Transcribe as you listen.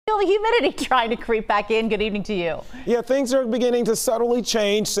feel the humidity trying to creep back in. Good evening to you. Yeah, things are beginning to subtly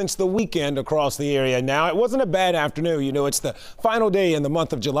change since the weekend across the area. Now, it wasn't a bad afternoon. You know, it's the final day in the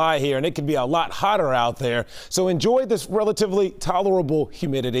month of July here, and it can be a lot hotter out there. So enjoy this relatively tolerable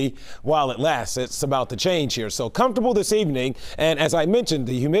humidity while it lasts. It's about to change here. So comfortable this evening. And as I mentioned,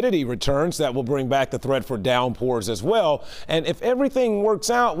 the humidity returns. That will bring back the threat for downpours as well. And if everything works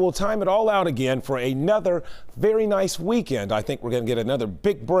out, we'll time it all out again for another very nice weekend. I think we're going to get another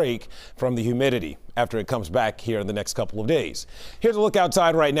big break from the humidity after it comes back here in the next couple of days. Here's a look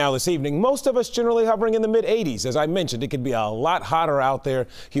outside right now this evening. Most of us generally hovering in the mid 80s. As I mentioned, it could be a lot hotter out there.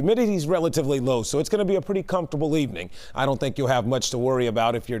 Humidity is relatively low, so it's going to be a pretty comfortable evening. I don't think you'll have much to worry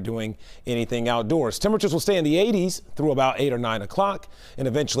about if you're doing anything outdoors. Temperatures will stay in the 80s through about 8 or 9 o'clock and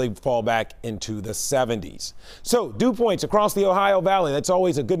eventually fall back into the 70s. So dew points across the Ohio Valley. That's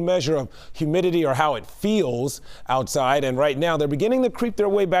always a good measure of humidity or how it feels outside. And right now they're beginning to creep their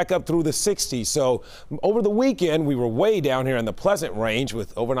way back up through the 60s. So over the weekend, we were way down here in the pleasant range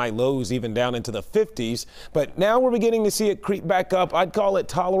with overnight lows even down into the 50s. But now we're beginning to see it creep back up. I'd call it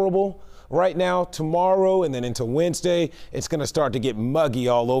tolerable. Right now, tomorrow and then into Wednesday, it's going to start to get muggy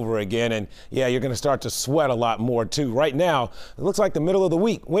all over again. And yeah, you're going to start to sweat a lot more too. Right now, it looks like the middle of the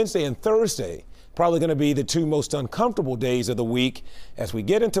week, Wednesday and Thursday, probably going to be the two most uncomfortable days of the week. As we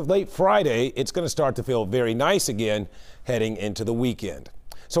get into late Friday, it's going to start to feel very nice again heading into the weekend.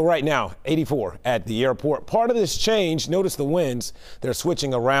 So right now, 84 at the airport. Part of this change, notice the winds, they're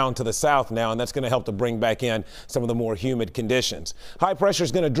switching around to the south now, and that's going to help to bring back in some of the more humid conditions. High pressure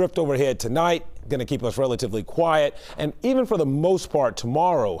is going to drift overhead tonight, going to keep us relatively quiet, and even for the most part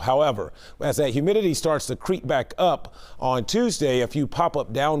tomorrow. However, as that humidity starts to creep back up on Tuesday, a few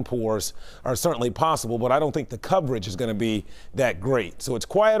pop-up downpours are certainly possible, but I don't think the coverage is going to be that great. So it's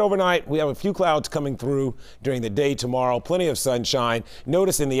quiet overnight. We have a few clouds coming through during the day tomorrow, plenty of sunshine.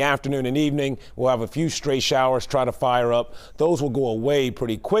 Notice in the afternoon and evening, we'll have a few stray showers try to fire up. Those will go away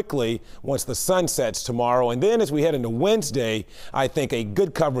pretty quickly once the sun sets tomorrow. And then as we head into Wednesday, I think a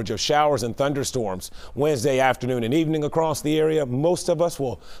good coverage of showers and thunderstorms Wednesday afternoon and evening across the area. Most of us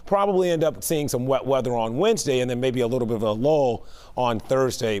will probably end up seeing some wet weather on Wednesday and then maybe a little bit of a lull on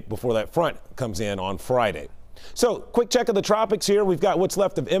Thursday before that front comes in on Friday. So quick check of the tropics here. We've got what's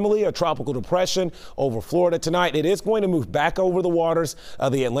left of Emily, a tropical depression over Florida tonight. It is going to move back over the waters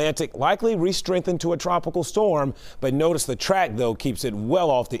of the Atlantic, likely re-strengthen to a tropical storm. But notice the track, though, keeps it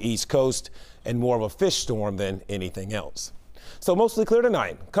well off the East Coast and more of a fish storm than anything else. So mostly clear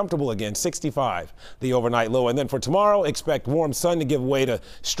tonight, comfortable again, 65, the overnight low. And then for tomorrow, expect warm sun to give way to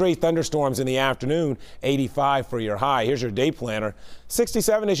stray thunderstorms in the afternoon, 85 for your high. Here's your day planner,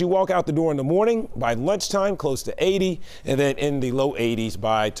 67 as you walk out the door in the morning, by lunchtime close to 80, and then in the low 80s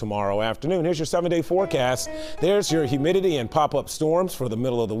by tomorrow afternoon. Here's your 7-day forecast. There's your humidity and pop-up storms for the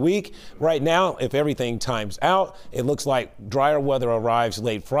middle of the week. Right now, if everything times out, it looks like drier weather arrives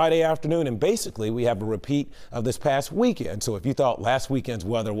late Friday afternoon, and basically we have a repeat of this past weekend. So if you thought last weekend's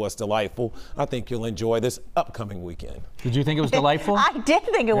weather was delightful, I think you'll enjoy this upcoming weekend. Did you think it was delightful? I did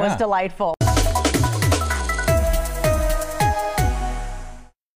think it was delightful.